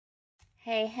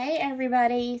Hey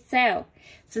everybody. So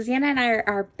Susanna and I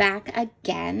are back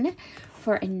again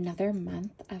for another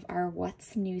month of our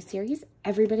What's New series.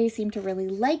 Everybody seemed to really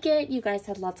like it. You guys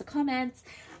had lots of comments.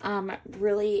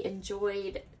 Really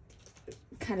enjoyed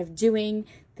kind of doing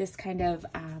this kind of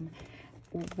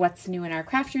what's new in our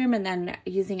craft room and then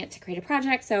using it to create a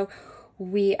project. So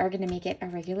we are going to make it a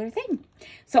regular thing.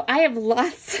 So I have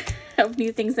lots of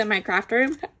new things in my craft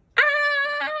room.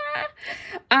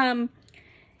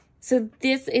 So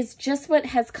this is just what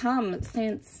has come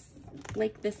since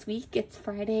like this week. It's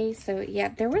Friday. So yeah,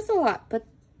 there was a lot, but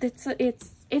it's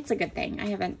a good thing. I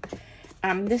haven't,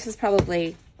 this is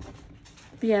probably,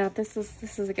 yeah, this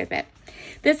is a good bit.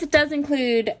 This does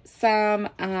include some,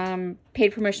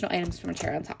 paid promotional items from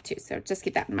Cherry on Top too. So just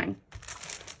keep that in mind.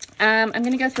 I'm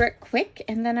going to go through it quick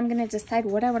and then I'm going to decide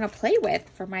what I want to play with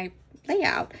for my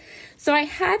layout. So I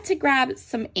had to grab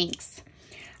some inks.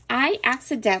 I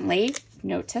accidentally,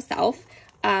 note to self,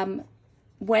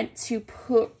 went to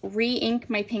re-ink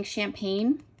my pink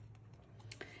champagne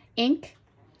ink.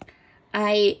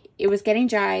 It was getting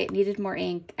dry, needed more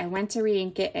ink. I went to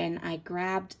re-ink it and I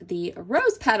grabbed the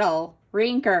rose petal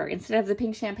re-inker instead of the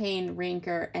pink champagne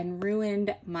re-inker and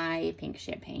ruined my pink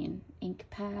champagne ink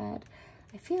pad.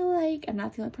 I feel like I'm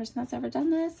not the only person that's ever done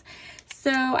this.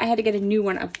 So I had to get a new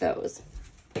one of those.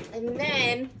 And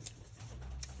then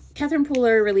Catherine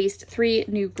Pooler released 3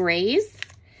 new grays,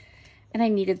 and I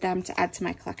needed them to add to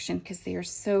my collection because they are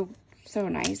so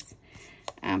nice.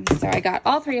 So I got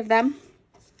all 3 of them: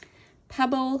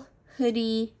 Pebble,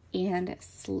 Hoodie, and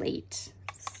Slate.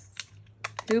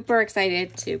 Super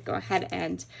excited to go ahead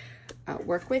and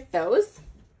work with those.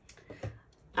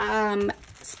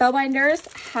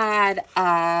 Spellbinders had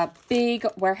a big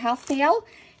warehouse sale,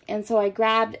 and so I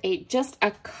grabbed just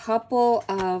a couple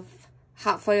of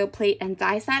hot foil plate and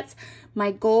die sets. My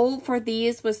goal for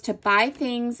these was to buy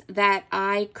things that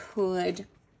I could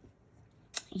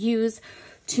use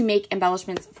to make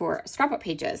embellishments for scrapbook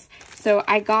pages. So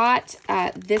I got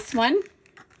this one,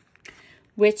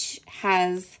 which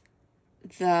has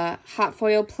the hot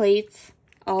foil plates,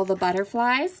 all the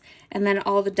butterflies, and then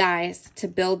all the dies to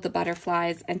build the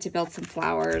butterflies and to build some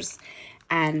flowers.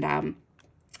 And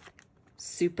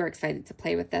super excited to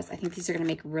play with this. I think these are going to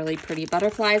make really pretty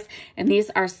butterflies, and these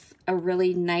are a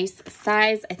really nice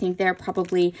size. I think they're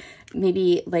probably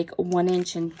maybe like 1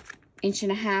 inch and 1.5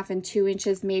 inches and 2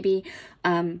 inches maybe,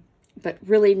 but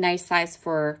really nice size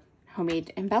for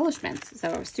homemade embellishments.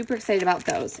 So super excited about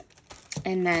those.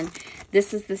 And then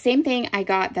this is the same thing. I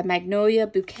got the Magnolia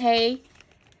Bouquet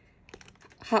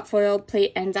hot foil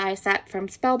plate and die set from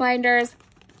Spellbinders.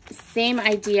 Same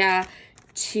idea,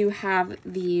 to have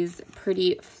these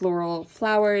pretty floral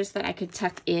flowers that I could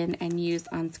tuck in and use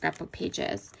on scrapbook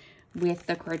pages with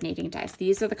the coordinating dies.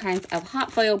 These are the kinds of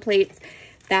hot foil plates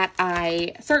that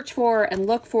I search for and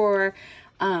look for,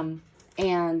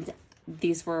 and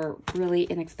these were really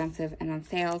inexpensive and on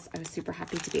sales. I was super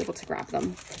happy to be able to grab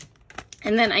them.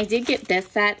 And then I did get this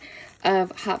set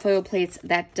of hot foil plates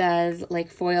that does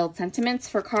like foiled sentiments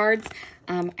for cards.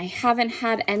 I haven't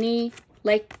had any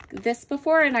like this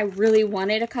before, and I really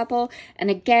wanted a couple.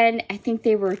 And again, I think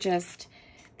they were just,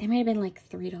 they might have been like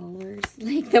 $3.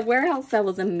 Like the warehouse sale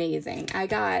was amazing.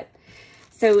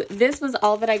 So this was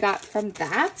all that I got from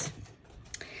that.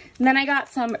 And then I got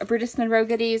some Brutus Monroe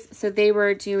goodies. So they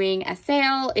were doing a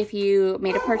sale. If you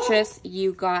made a purchase,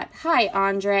 you got, hi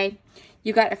Andre,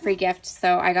 you got a free gift.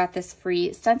 So I got this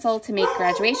free stencil to make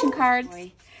graduation cards.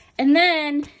 And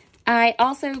then I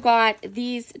also got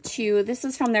these 2. This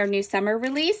is from their new summer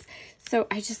release. So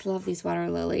I just love these water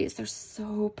lilies. They're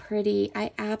so pretty.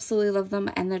 I absolutely love them,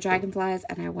 and the dragonflies,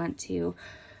 and I want to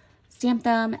stamp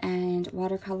them and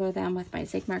watercolor them with my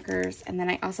Zig markers. And then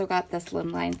I also got this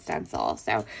slimline stencil.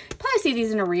 So probably see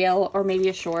these in a reel or maybe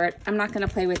a short. I'm not going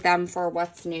to play with them for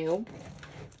what's new.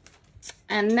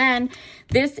 And then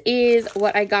this is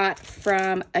what I got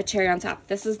from a Cherry on Top.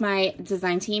 This is my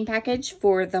design team package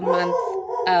for the month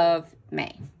of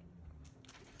May.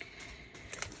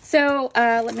 So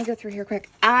let me go through here quick.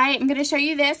 I am going to show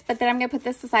you this, but then I'm going to put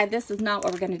this aside. This is not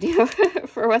what we're going to do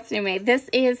for what's new May. This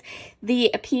is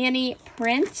the Peony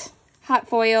Print hot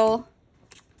foil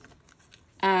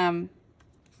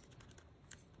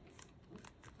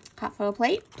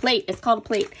plate. It's called a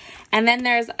plate. And then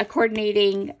there's a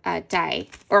coordinating die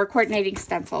or a coordinating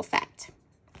stencil set.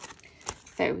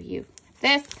 So you have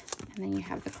this, and then you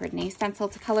have the coordinating stencil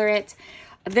to color it.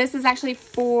 This is actually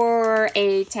for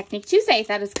a Technique Tuesday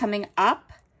that is coming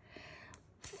up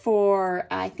for,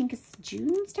 I think it's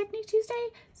June's Technique Tuesday.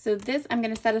 So this I'm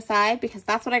going to set aside because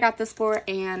that's what I got this for,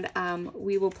 and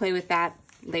we will play with that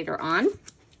later on.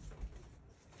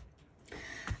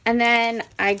 And then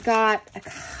I got a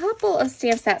couple of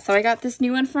stamp sets. So I got this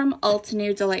new one from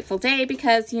Altenew, Delightful Day,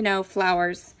 because, you know,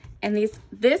 flowers. And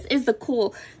this is the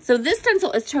cool. So this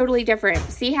stencil is totally different.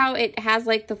 See how it has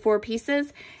like the 4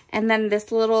 pieces and then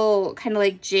this little kind of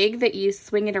like jig that you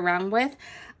swing it around with.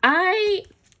 I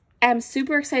am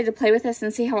super excited to play with this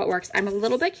and see how it works. I'm a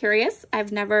little bit curious.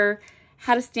 I've never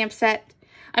had a stamp set.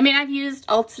 I mean, I've used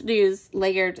Altenew's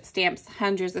layered stamps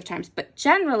hundreds of times, but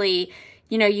generally,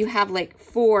 you know, you have like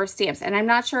 4 stamps, and I'm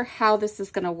not sure how this is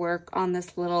going to work on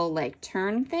this little like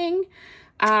turn thing.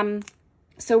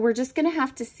 So we're just going to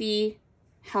have to see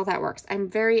how that works. I'm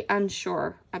very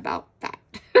unsure about that.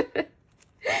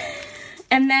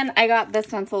 And then I got the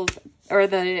stencils or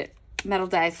the metal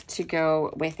dies to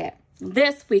go with it.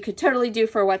 This we could totally do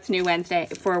for What's New Wednesday,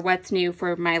 for What's New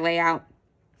for my layout.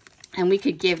 And we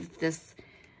could give this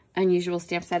unusual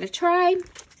stamp set a try.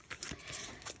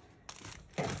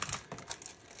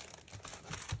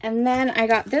 And then I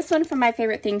got this one from My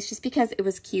Favorite Things just because it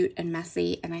was cute and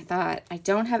messy. And I thought, I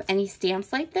don't have any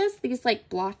stamps like this. These like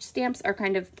blotch stamps are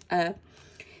kind of,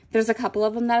 there's a couple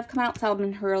of them that have come out.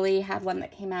 Salomon Hurley had one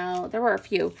that came out. There were a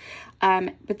few.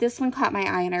 But this one caught my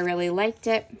eye and I really liked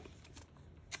it.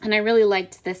 And I really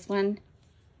liked this one.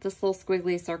 This little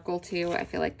squiggly circle too. I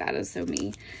feel like that is so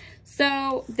me.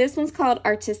 So this one's called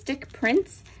Artistic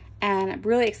Prints. And I'm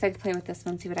really excited to play with this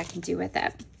one, see what I can do with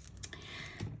it.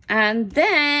 And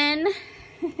then,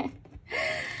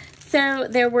 so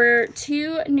there were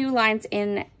 2 new lines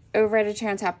in over at Adventure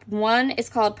on Tap. One is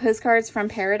called Postcards from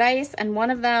Paradise, and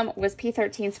one of them was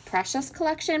P13's Precious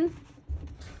Collection.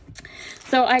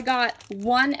 So I got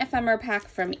 1 ephemera pack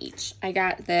from each. I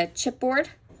got the chipboard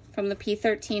from the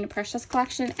P13 Precious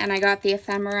Collection, and I got the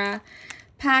ephemera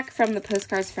pack from the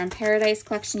Postcards from Paradise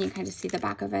collection. You kind of see the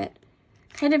back of it.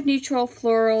 Kind of neutral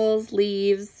florals,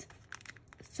 leaves,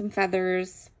 some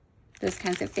feathers, those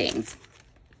kinds of things.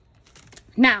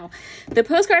 Now, the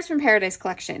Postcards from Paradise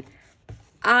collection.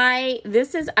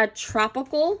 This is a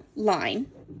tropical line,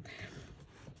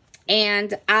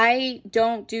 and I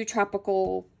don't do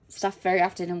tropical stuff very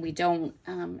often, and we don't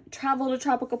travel to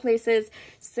tropical places.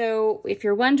 So if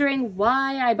you're wondering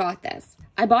why I bought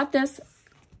this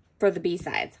for the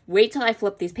B-sides. Wait till I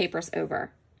flip these papers over.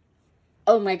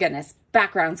 Oh my goodness,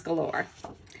 backgrounds galore.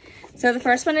 So the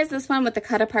first one is this one with the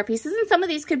cut apart pieces, and some of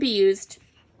these could be used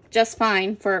just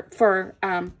fine for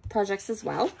projects as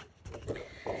well.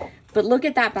 But look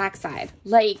at that backside.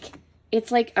 Like,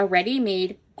 it's like a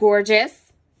ready-made,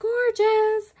 gorgeous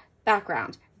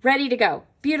background. Ready to go.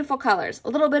 Beautiful colors. A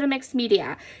little bit of mixed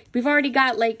media. We've already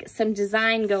got like some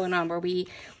design going on where we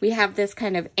have this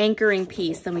kind of anchoring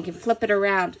piece and we can flip it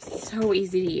around. So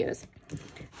easy to use.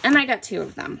 And I got 2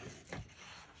 of them.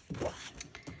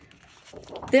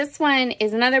 This one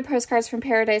is another Postcards from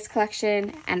Paradise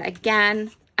collection. And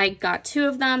again, I got 2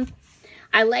 of them.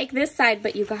 I like this side,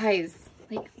 but you guys,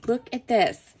 like, look at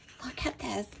this. Look at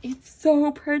this. It's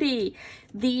so pretty.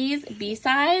 These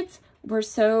B-sides were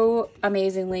so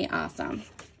amazingly awesome.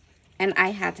 And I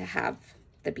had to have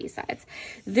the B-sides.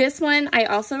 This one I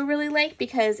also really like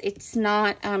because it's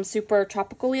not super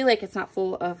tropical-y. Like, it's not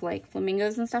full of, like,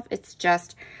 flamingos and stuff. It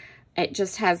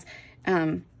just has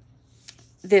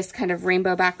this kind of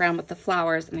rainbow background with the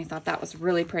flowers. And I thought that was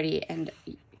really pretty. And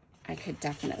I could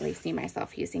definitely see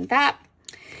myself using that.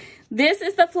 This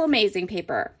is the Flamazing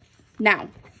paper. Now,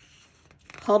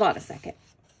 hold on a second.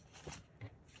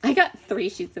 I got 3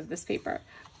 sheets of this paper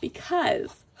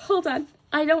because, hold on,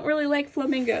 I don't really like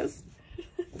flamingos.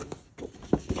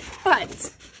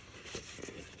 But,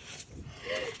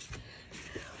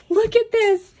 look at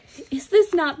this. Is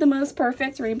this not the most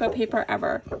perfect rainbow paper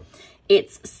ever?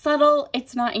 It's subtle,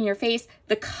 it's not in your face.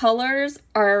 The colors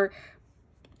are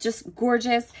just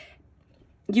gorgeous.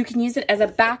 You can use it as a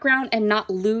background and not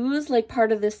lose like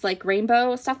part of this like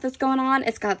rainbow stuff that's going on.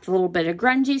 It's got a little bit of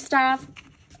grungy stuff.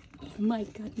 Oh my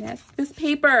goodness. This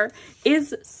paper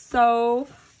is so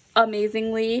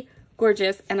amazingly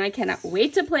gorgeous and I cannot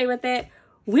wait to play with it.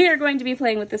 We are going to be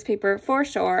playing with this paper for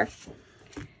sure.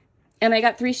 And I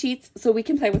got 3 sheets so we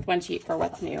can play with 1 sheet for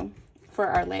What's New for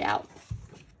our layout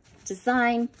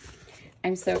design.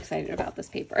 I'm so excited about this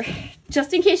paper.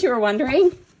 Just in case you were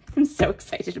wondering, I'm so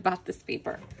excited about this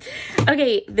paper.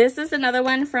 Okay, this is another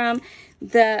one from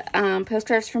the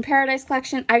Postcards from Paradise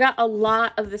collection. I got a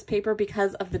lot of this paper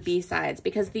because of the B-sides,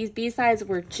 because these B-sides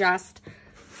were just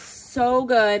so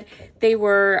good. They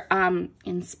were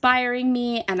inspiring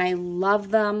me, and I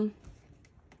love them.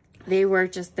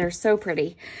 They're so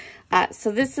pretty.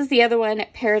 So this is the other one,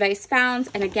 Paradise Found,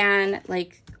 and again,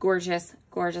 like gorgeous,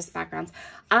 gorgeous backgrounds.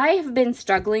 I have been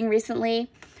struggling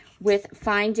recently with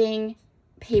finding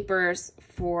papers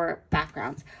for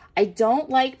backgrounds. I don't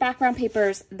like background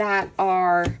papers that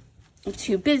are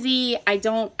too busy.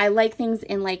 I like things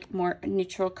in like more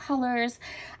neutral colors.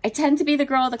 I tend to be the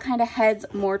girl that kind of heads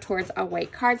more towards a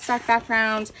white cardstock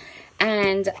background.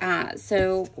 And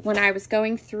so when I was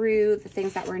going through the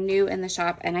things that were new in the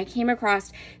shop and I came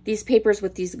across these papers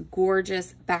with these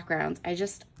gorgeous backgrounds,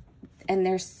 and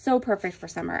they're so perfect for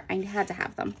summer. I had to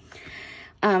have them.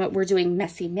 We're doing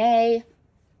Messy May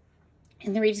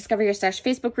in the Rediscover Your Stash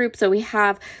Facebook group. So we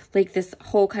have like this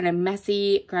whole kind of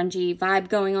messy, grungy vibe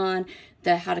going on.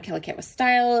 The How to Kill a Kit with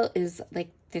Style is like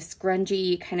this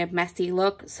grungy kind of messy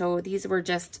look. So these were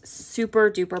just super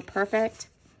duper perfect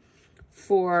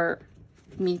for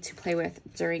me to play with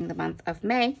during the month of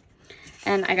May.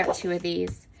 And I got 2 of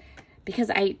these because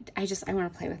I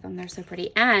want to play with them. They're so pretty.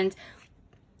 And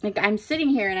like I'm sitting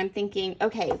here and I'm thinking,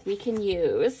 okay, we can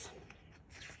use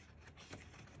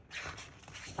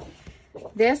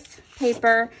this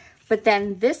paper, but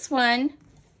then this one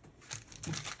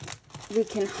we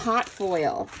can hot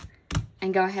foil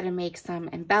and go ahead and make some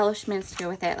embellishments to go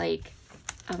with it. Like,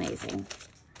 amazing.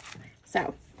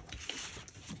 So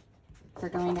we're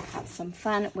going to have some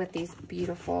fun with these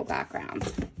beautiful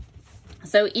backgrounds.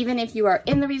 So even if you are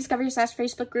in the Rediscover Your Stash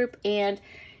Facebook group and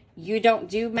you don't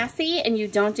do messy and you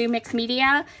don't do mixed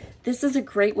media, this is a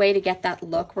great way to get that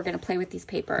look. We're going to play with these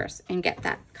papers and get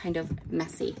that kind of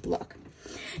messy look.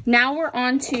 Now we're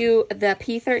on to the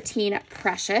P13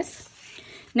 Precious.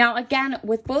 Now again,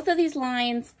 with both of these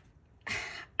lines,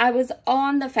 I was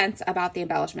on the fence about the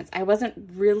embellishments. I wasn't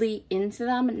really into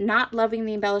them, not loving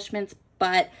the embellishments,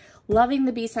 but loving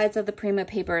the B-sides of the Prima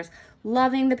papers,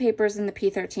 loving the papers in the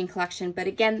P13 collection, but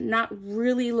again, not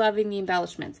really loving the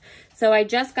embellishments. So I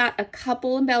just got a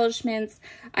couple embellishments.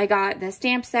 I got the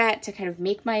stamp set to kind of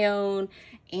make my own,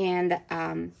 and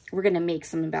we're gonna make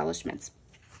some embellishments.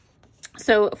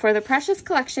 So for the Precious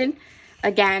collection,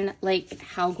 again, like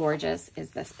how gorgeous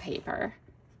is this paper?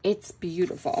 It's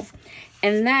beautiful.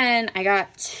 And then I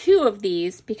got 2 of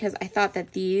these because I thought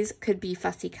that these could be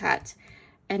fussy cut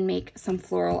and make some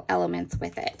floral elements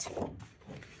with it.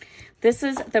 This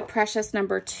is the Precious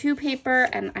number 2 paper,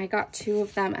 and I got 2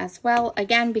 of them as well.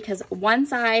 Again, because one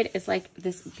side is like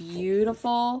this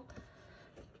beautiful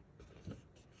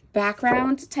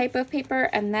background type of paper,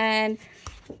 and then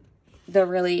the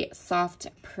really soft,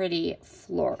 pretty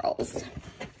florals.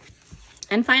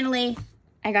 And finally,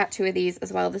 I got 2 of these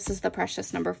as well. This is the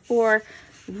Precious number 4.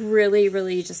 Really,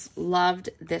 really just loved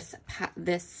this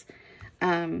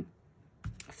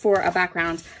for a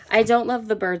background. I don't love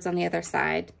the birds on the other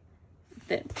side.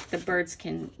 The birds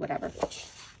can, whatever.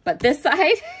 But this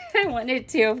side, I wanted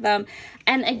 2 of them.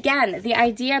 And again, the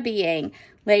idea being,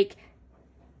 like,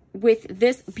 with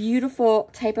this beautiful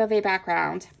type of a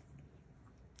background,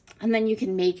 and then you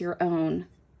can make your own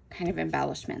kind of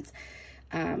embellishments.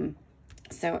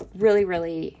 So really,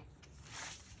 really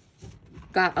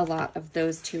got a lot of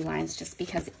those 2 lines just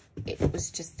because it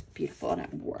was just beautiful and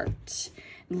it worked.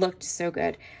 It looked so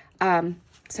good.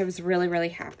 So I was really, really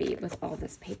happy with all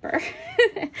this paper.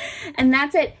 And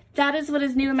that's it. That is what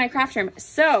is new in my craft room.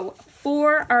 So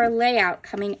for our layout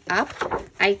coming up,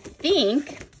 I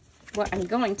think what I'm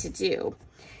going to do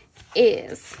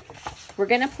is we're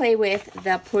going to play with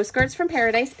the Postcards from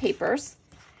Paradise papers.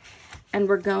 And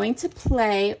we're going to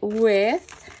play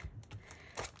with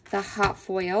the hot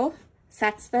foil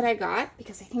sets that I got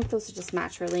because I think those will just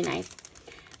match really nice.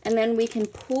 And then we can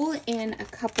pull in a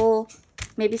couple,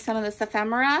 maybe some of this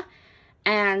ephemera.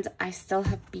 And I still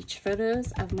have beach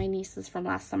photos of my nieces from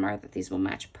last summer that these will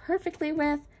match perfectly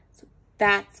with. So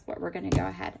that's what we're going to go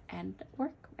ahead and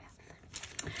work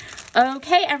with.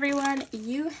 Okay, everyone,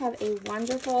 you have a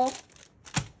wonderful,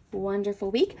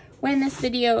 wonderful week. When this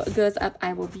video goes up,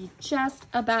 I will be just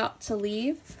about to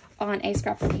leave on a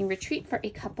scrapbooking retreat for a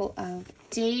couple of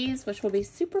days, which will be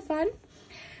super fun.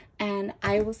 And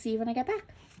I will see you when I get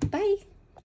back. Bye.